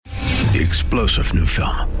The explosive new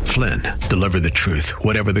film, Flynn, deliver the truth,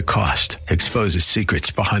 whatever the cost, exposes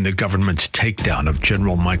secrets behind the government's takedown of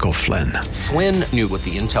General Michael Flynn. Flynn knew what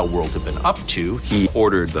the intel world had been up to. He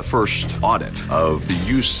ordered the first audit of the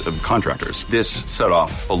use of contractors. This set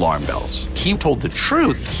off alarm bells. He told the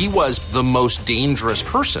truth. He was the most dangerous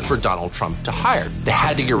person for Donald Trump to hire. They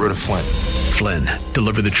had to get rid of Flynn. Flynn,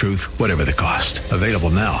 deliver the truth, whatever the cost. Available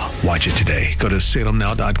now. Watch it today. Go to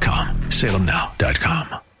salemnow.com.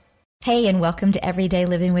 salemnow.com. Hey, and welcome to Everyday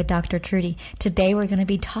Living with Dr. Trudy. Today we're going to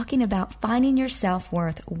be talking about finding your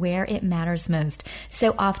self-worth where it matters most.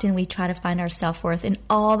 So often we try to find our self-worth in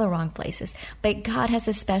all the wrong places, but God has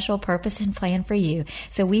a special purpose and plan for you.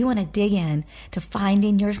 So we want to dig in to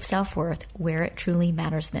finding your self-worth where it truly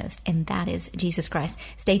matters most, and that is Jesus Christ.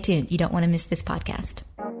 Stay tuned. You don't want to miss this podcast.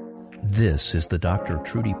 This is the Dr.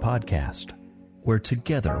 Trudy Podcast, where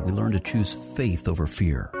together we learn to choose faith over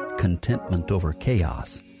fear, contentment over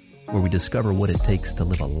chaos, where we discover what it takes to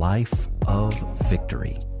live a life of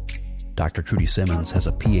victory. Dr. Trudy Simmons has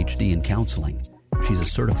a PhD in counseling. She's a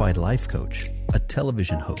certified life coach, a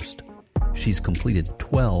television host. She's completed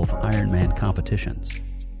 12 Ironman competitions.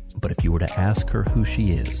 But if you were to ask her who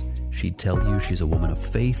she is, she'd tell you she's a woman of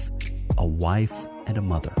faith, a wife, and a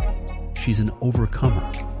mother. She's an overcomer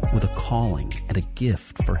with a calling and a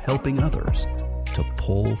gift for helping others to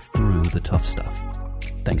pull through the tough stuff.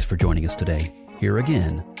 Thanks for joining us today. Here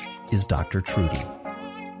again is Dr. Trudy.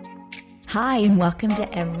 Hi, and welcome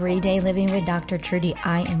to Everyday Living with Dr. Trudy.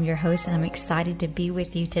 I am your host, and I'm excited to be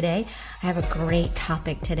with you today. I have a great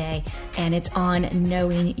topic today, and it's on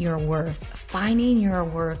knowing your worth, finding your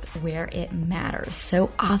worth where it matters. So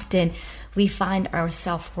often we find our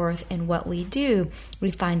self-worth in what we do.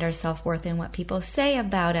 We find our self-worth in what people say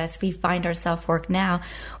about us. We find our self-worth now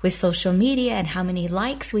with social media and how many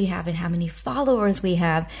likes we have and how many followers we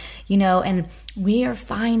have, and we are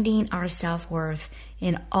finding our self-worth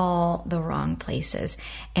in all the wrong places.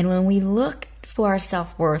 And when we look for our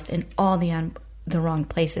self-worth in all the wrong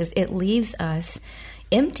places, it leaves us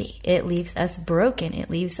empty. It leaves us broken. It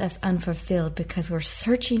leaves us unfulfilled because we're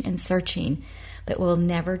searching and searching, but we'll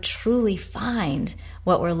never truly find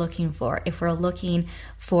what we're looking for if we're looking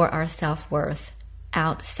for our self-worth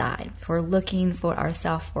outside. If we're looking for our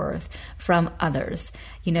self-worth from others.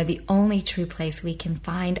 The only true place we can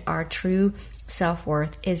find our true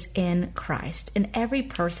self-worth is in Christ. And every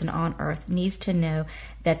person on earth needs to know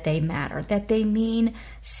that they matter, that they mean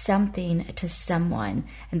something to someone,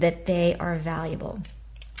 and that they are valuable.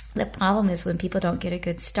 The problem is when people don't get a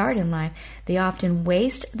good start in life, they often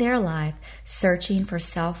waste their life searching for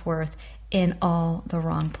self-worth in all the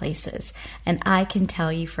wrong places. And I can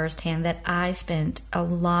tell you firsthand that I spent a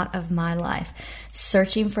lot of my life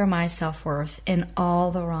searching for my self-worth in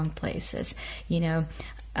all the wrong places,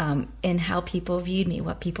 in how people viewed me,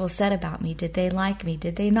 what people said about me. Did they like me?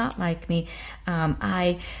 Did they not like me?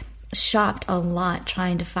 I shopped a lot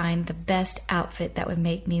trying to find the best outfit that would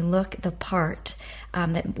make me look the part,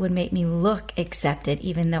 that would make me look accepted,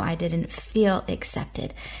 even though I didn't feel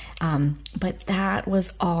accepted. But that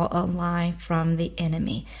was all a lie from the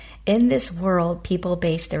enemy. In this world, people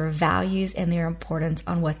base their values and their importance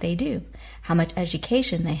on what they do, how much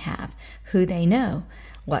education they have, who they know,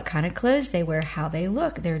 what kind of clothes they wear, how they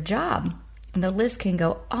look, their job. And the list can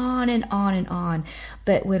go on and on and on.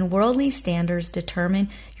 But when worldly standards determine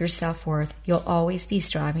your self-worth, you'll always be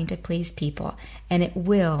striving to please people, and it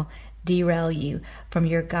will derail you from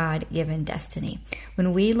your God-given destiny.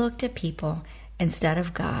 When we look to people instead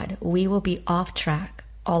of God, we will be off track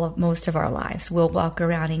most of our lives. We'll walk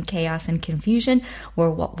around in chaos and confusion.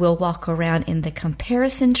 We'll walk around in the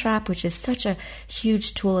comparison trap, which is such a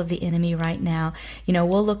huge tool of the enemy right now.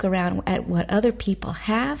 We'll look around at what other people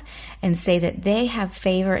have and say that they have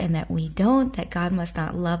favor and that we don't, that God must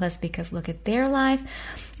not love us because look at their life.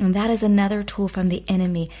 And that is another tool from the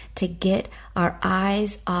enemy to get our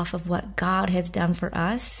eyes off of what God has done for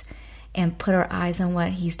us and put our eyes on what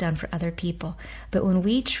he's done for other people. But when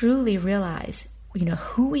we truly realize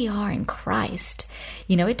who we are in Christ,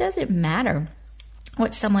 it doesn't matter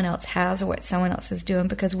what someone else has or what someone else is doing,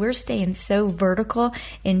 because we're staying so vertical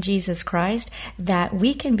in Jesus Christ that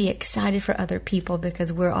we can be excited for other people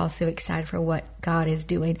because we're also excited for what God is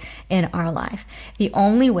doing in our life. The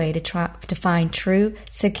only way to find true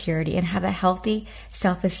security and have a healthy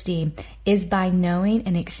self-esteem is by knowing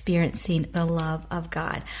and experiencing the love of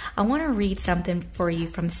God. I want to read something for you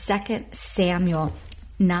from 2 Samuel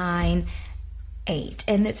 9, 8.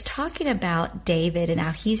 And it's talking about David and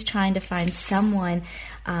how he's trying to find someone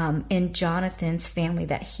in Jonathan's family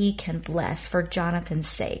that he can bless for Jonathan's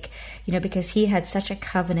sake, because he had such a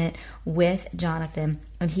covenant with Jonathan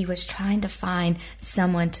and he was trying to find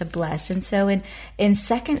someone to bless. And so in 2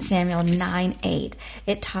 Samuel 9:8,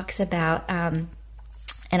 it talks about, and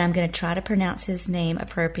I'm going to try to pronounce his name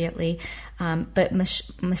appropriately, but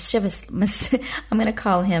Mephibosheth, I'm going to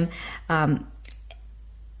call him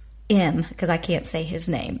M, because I can't say his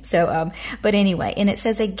name. So, but anyway, and it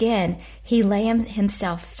says again, he lay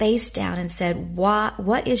himself face down and said,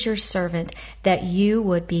 what is your servant that you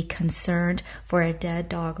would be concerned for a dead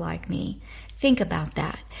dog like me? Think about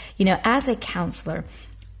that. As a counselor,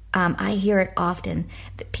 I hear it often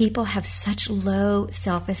that people have such low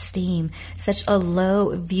self-esteem, such a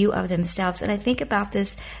low view of themselves. And I think about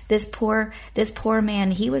this poor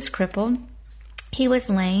man. He was crippled. He was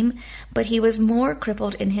lame, but he was more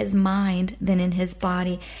crippled in his mind than in his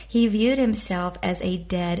body. He viewed himself as a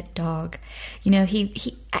dead dog. He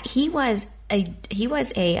was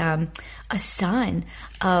a son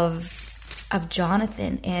of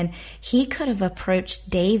Jonathan, and he could have approached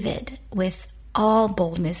David with all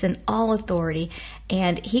boldness and all authority,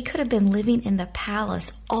 and he could have been living in the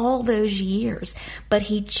palace all those years, but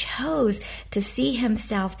he chose to see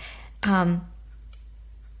himself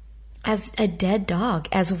as a dead dog,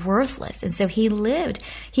 as worthless. And so he lived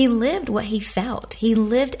what he felt. He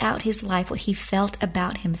lived out his life, what he felt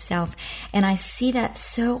about himself. And I see that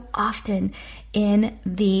so often in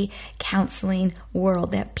the counseling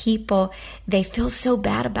world, that people, they feel so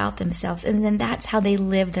bad about themselves. And then that's how they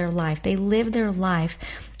live their life. They live their life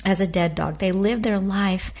as a dead dog. They live their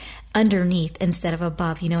life underneath instead of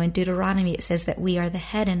above. In Deuteronomy it says that we are the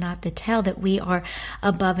head and not the tail, that we are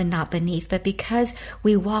above and not beneath. But because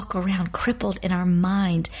we walk around crippled in our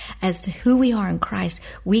mind as to who we are in Christ,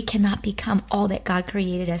 we cannot become all that God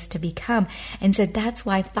created us to become. And so that's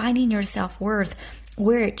why finding your self-worth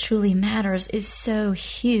where it truly matters is so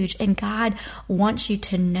huge. And God wants you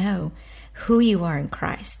to know who you are in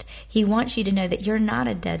Christ. He wants you to know that you're not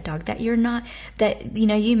a dead dog, that you're not, that,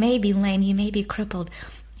 you may be lame, you may be crippled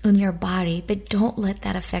in your body, but don't let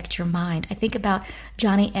that affect your mind. I think about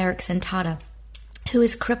Johnny Erickson Tata, who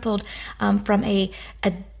is crippled from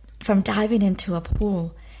diving into a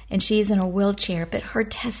pool, and she's in a wheelchair, but her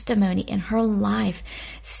testimony and her life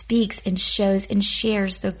speaks and shows and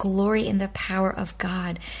shares the glory and the power of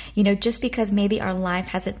God. Just because maybe our life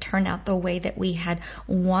hasn't turned out the way that we had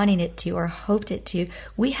wanted it to or hoped it to,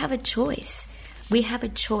 we have a choice. We have a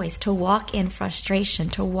choice to walk in frustration,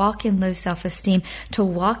 to walk in low self-esteem, to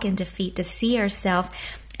walk in defeat, to see ourselves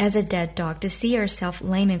as a dead dog, to see ourselves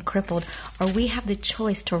lame and crippled, or we have the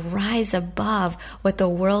choice to rise above what the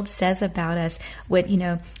world says about us,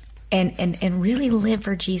 and really live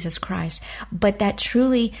for Jesus Christ. But that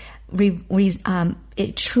truly,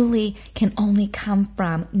 it truly can only come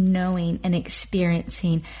from knowing and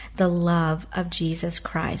experiencing the love of Jesus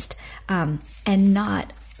Christ, and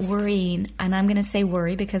not worrying, and I'm going to say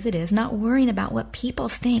worry because it is, not worrying about what people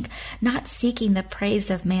think, not seeking the praise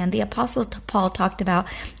of man. The Apostle Paul talked about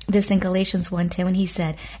this in Galatians 1:10 when he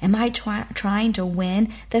said, am I trying to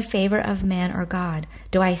win the favor of man or God?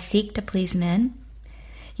 Do I seek to please men?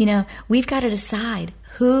 We've got to decide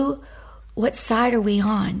what side are we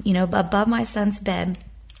on? Above my son's bed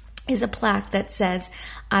is a plaque that says,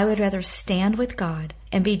 I would rather stand with God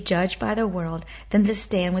and be judged by the world than to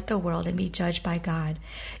stand with the world and be judged by God.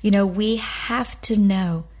 We have to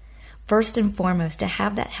know, first and foremost, to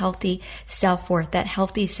have that healthy self-worth, that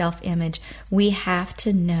healthy self-image, we have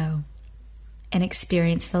to know and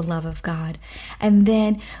experience the love of God. And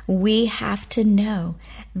then we have to know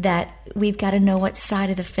that we've got to know what side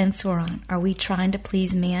of the fence we're on. Are we trying to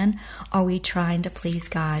please man? Are we trying to please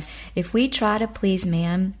God? If we try to please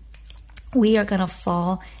man, we are going to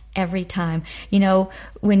fall every time.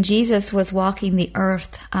 When Jesus was walking the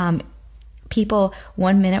earth, people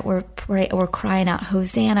 1 minute were crying out,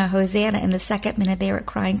 Hosanna, Hosanna. And the second minute they were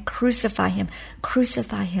crying, crucify him,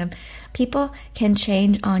 crucify him. People can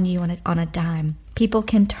change on you on a dime. People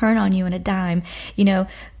can turn on you on a dime.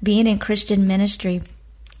 Being in Christian ministry,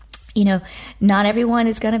 not everyone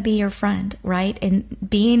is going to be your friend, right? And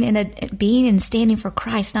being and standing for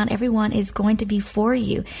Christ, not everyone is going to be for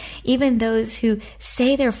you. Even those who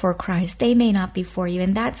say they're for Christ, they may not be for you.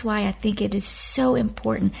 And that's why I think it is so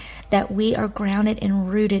important that we are grounded and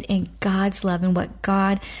rooted in God's love and what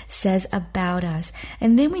God says about us.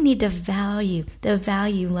 And then we need to value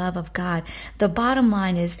love of God. The bottom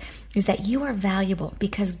line is that you are valuable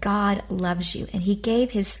because God loves you, and he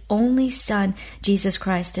gave his only son, Jesus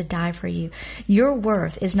Christ, to die for you. Your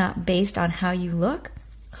worth is not based on how you look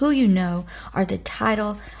who you know, or the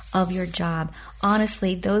title of your job.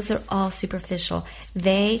 Honestly, those are all superficial.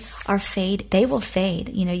 They will fade.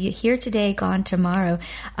 You're here today, gone tomorrow.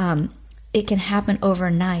 It can happen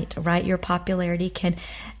overnight, right? Your popularity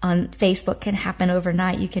on Facebook can happen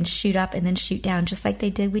overnight. You can shoot up and then shoot down, just like they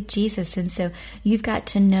did with Jesus. And so you've got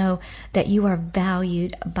to know that you are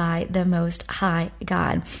valued by the Most High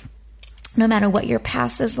God. No matter what your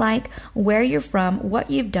past is like, where you're from, what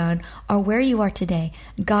you've done, or where you are today,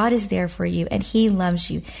 God is there for you and He loves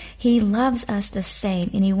you. He loves us the same,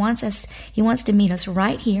 and He wants to meet us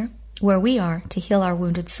right here where we are, to heal our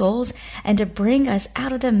wounded souls and to bring us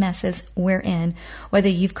out of the messes we're in, whether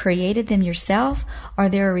you've created them yourself or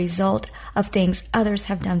they're a result of things others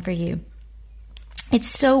have done for you. It's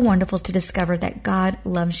so wonderful to discover that God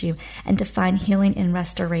loves you and to find healing and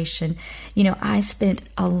restoration. I spent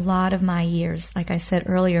a lot of my years, like I said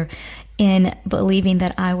earlier, in believing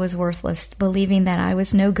that I was worthless, believing that I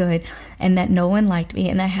was no good and that no one liked me,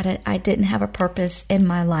 and I didn't have a purpose in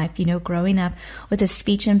my life. Growing up with a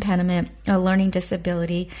speech impediment, a learning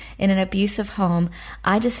disability, in an abusive home,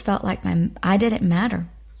 I just felt like I didn't matter.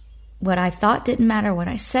 What I thought didn't matter, what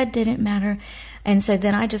I said didn't matter. And so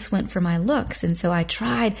then I just went for my looks. And so I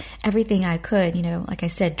tried everything I could, like I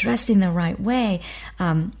said, dressing the right way.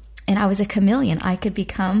 And I was a chameleon. I could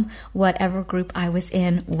become whatever group I was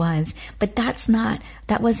in was. But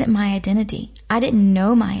that wasn't my identity. I didn't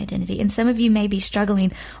know my identity. And some of you may be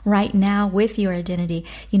struggling right now with your identity.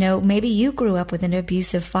 Maybe you grew up with an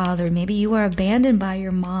abusive father. Maybe you were abandoned by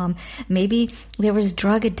your mom. Maybe there was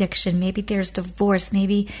drug addiction. Maybe there's divorce.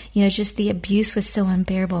 Maybe, just the abuse was so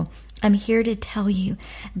unbearable. I'm here to tell you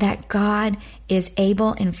that God is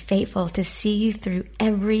able and faithful to see you through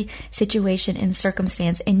every situation and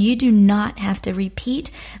circumstance. And you do not have to repeat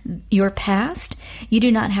your past. You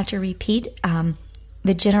do not have to repeat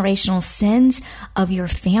the generational sins of your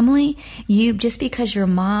family. Just because your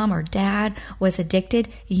mom or dad was addicted,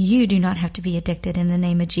 you do not have to be addicted in the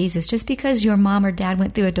name of Jesus. Just because your mom or dad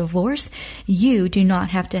went through a divorce, you do not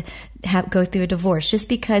have to go through a divorce. Just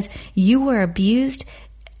because you were abused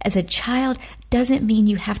as a child doesn't mean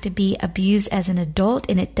you have to be abused as an adult,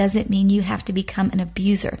 and it doesn't mean you have to become an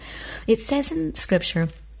abuser. It says in Scripture,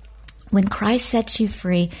 when Christ sets you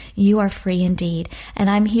free, you are free indeed. And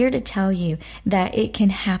I'm here to tell you that it can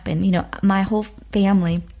happen. My whole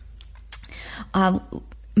family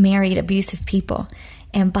married abusive people.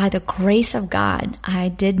 And by the grace of God, I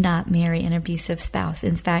did not marry an abusive spouse.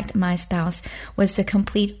 In fact, my spouse was the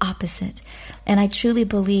complete opposite. And I truly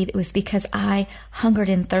believe it was because I hungered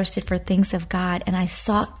and thirsted for things of God, and I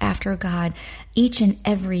sought after God each and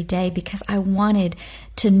every day because I wanted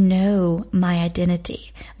to know my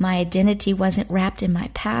identity. My identity wasn't wrapped in my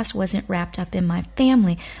past, wasn't wrapped up in my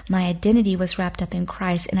family. My identity was wrapped up in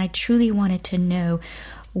Christ, and I truly wanted to know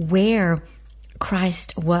where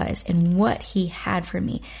Christ was and what He had for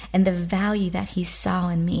me and the value that He saw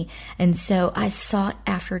in me. And so I sought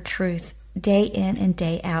after truth day in and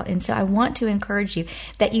day out. And so I want to encourage you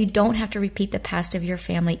that you don't have to repeat the past of your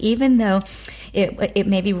family, even though it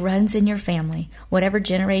maybe runs in your family. Whatever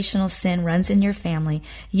generational sin runs in your family,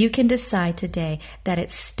 you can decide today that it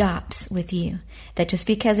stops with you. That just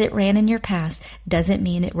because it ran in your past doesn't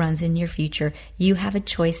mean it runs in your future. You have a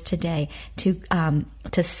choice today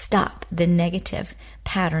to stop the negative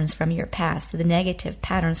patterns from your past, the negative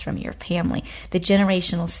patterns from your family, the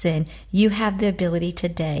generational sin. You have the ability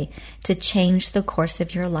today to change the course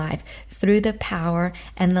of your life through the power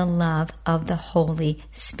and the love of the Holy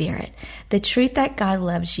Spirit. The truth that God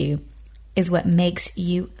loves you is what makes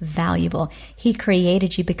you valuable. He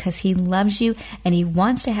created you because He loves you and He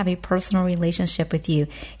wants to have a personal relationship with you.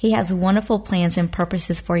 He has wonderful plans and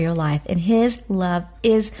purposes for your life, and His love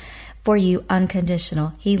is for you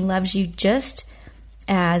unconditional. He loves you just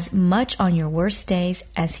as much on your worst days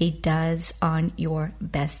as He does on your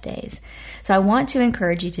best days. So I want to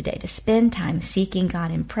encourage you today to spend time seeking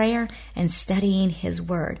God in prayer and studying His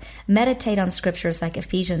Word. Meditate on scriptures like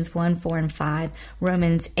Ephesians 1, 4, and 5,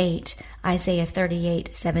 Romans 8, Isaiah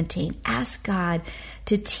 38, 17. Ask God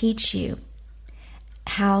to teach you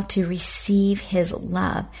how to receive His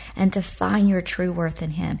love and to find your true worth in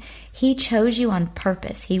Him. He chose you on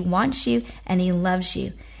purpose. He wants you and He loves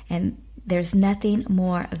you. And there's nothing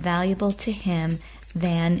more valuable to Him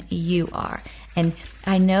than you are. And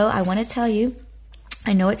I want to tell you,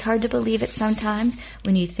 I know it's hard to believe it sometimes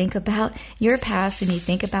when you think about your past, when you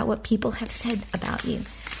think about what people have said about you.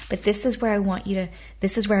 But this is where I want you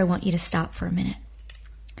to stop for a minute.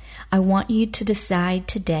 I want you to decide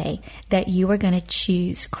today that you are going to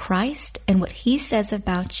choose Christ and what He says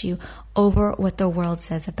about you over what the world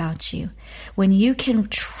says about you. When you can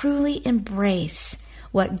truly embrace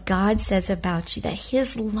what God says about you, that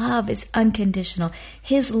His love is unconditional,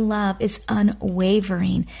 His love is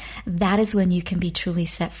unwavering, that is when you can be truly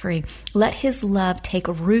set free. Let His love take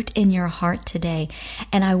root in your heart today.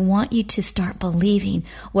 And I want you to start believing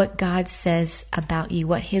what God says about you,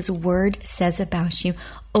 what His word says about you,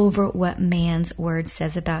 over what man's word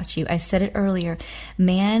says about you. I said it earlier.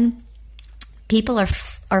 People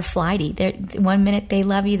are flighty. One minute they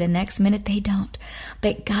love you, the next minute they don't.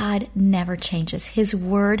 But God never changes. His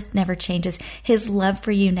word never changes. His love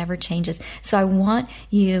for you never changes. So I want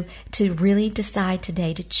you to really decide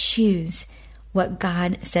today to choose what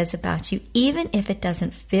God says about you, even if it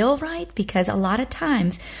doesn't feel right, because a lot of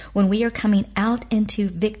times when we are coming out into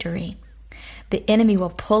victory, the enemy will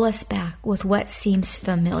pull us back with what seems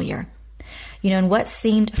familiar. And what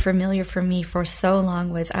seemed familiar for me for so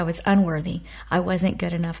long was I was unworthy. I wasn't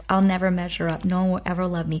good enough. I'll never measure up. No one will ever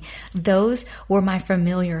love me. Those were my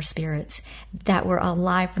familiar spirits that were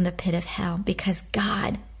alive from the pit of hell, because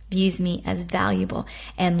God views me as valuable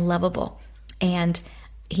and lovable, and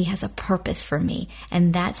He has a purpose for me,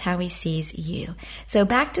 and that's how He sees you. So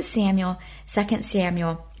back to Samuel, 2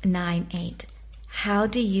 Samuel 9:8. How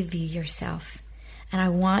do you view yourself? And I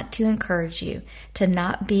want to encourage you to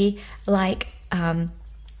not be like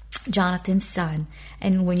Jonathan's son.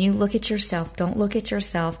 And when you look at yourself, don't look at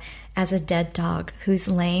yourself as a dead dog who's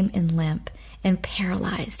lame and limp and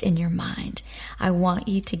paralyzed in your mind. I want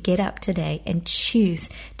you to get up today and choose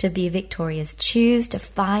to be victorious. Choose to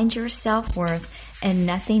find your self-worth and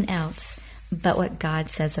nothing else but what God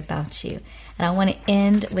says about you. And I want to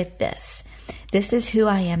end with this. This is who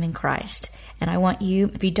I am in Christ. And I want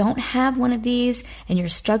you, if you don't have one of these and you're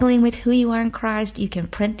struggling with who you are in Christ, you can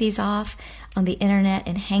print these off on the internet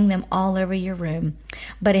and hang them all over your room.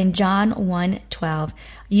 But in John 1:12,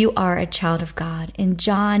 you are a child of God. In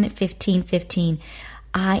John 15:15,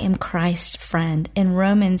 I am Christ's friend. In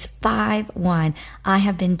Romans 5:1, I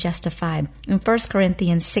have been justified. In 1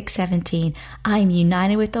 Corinthians 6:17, I am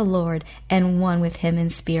united with the Lord and one with Him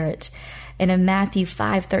in spirit. And in Matthew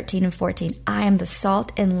 5:13 and 14, I am the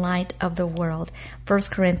salt and light of the world. 1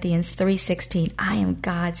 Corinthians 3:16, I am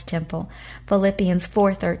God's temple. Philippians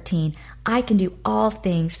 4:13, I can do all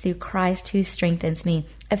things through Christ who strengthens me.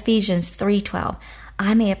 Ephesians 3:12,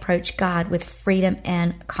 I may approach God with freedom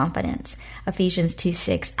and confidence. Ephesians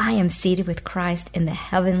 2:6, I am seated with Christ in the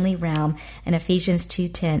heavenly realm. And Ephesians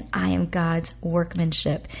 2:10, I am God's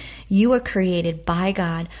workmanship. You are created by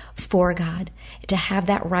God, for God, to have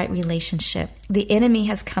that right relationship. The enemy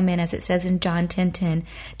has come in, as it says in John 10:10,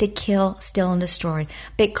 to kill, steal, and destroy.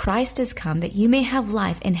 But Christ has come that you may have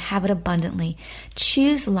life and have it abundantly.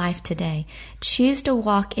 Choose life today. Choose to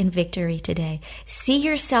walk in victory today. See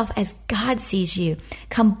yourself as God sees you.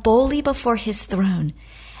 Come boldly before His throne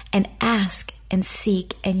and ask and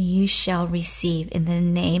seek, and you shall receive in the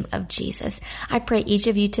name of Jesus. I pray each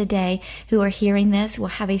of you today who are hearing this will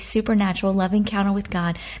have a supernatural love encounter with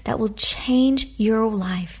God that will change your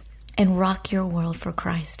life and rock your world for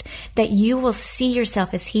Christ. That you will see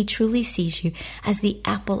yourself as He truly sees you, as the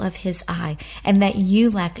apple of His eye, and that you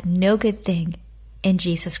lack no good thing in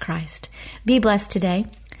Jesus Christ. Be blessed today.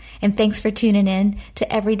 And thanks for tuning in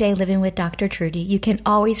to Everyday Living with Dr. Trudy. You can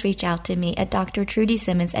always reach out to me at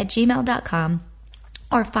drtrudysimmons@gmail.com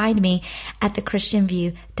or find me at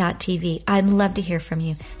thechristianview.tv. I'd love to hear from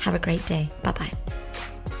you. Have a great day. Bye-bye.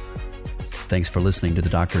 Thanks for listening to the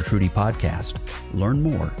Dr. Trudy Podcast. Learn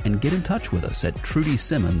more and get in touch with us at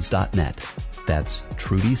trudysimmons.net. That's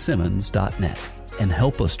trudysimmons.net. And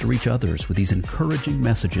help us to reach others with these encouraging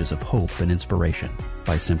messages of hope and inspiration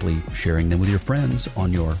by simply sharing them with your friends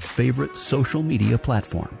on your favorite social media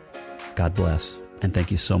platform. God bless, and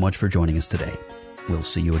thank you so much for joining us today. We'll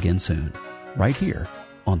see you again soon, right here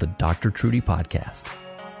on the Dr. Trudy Podcast.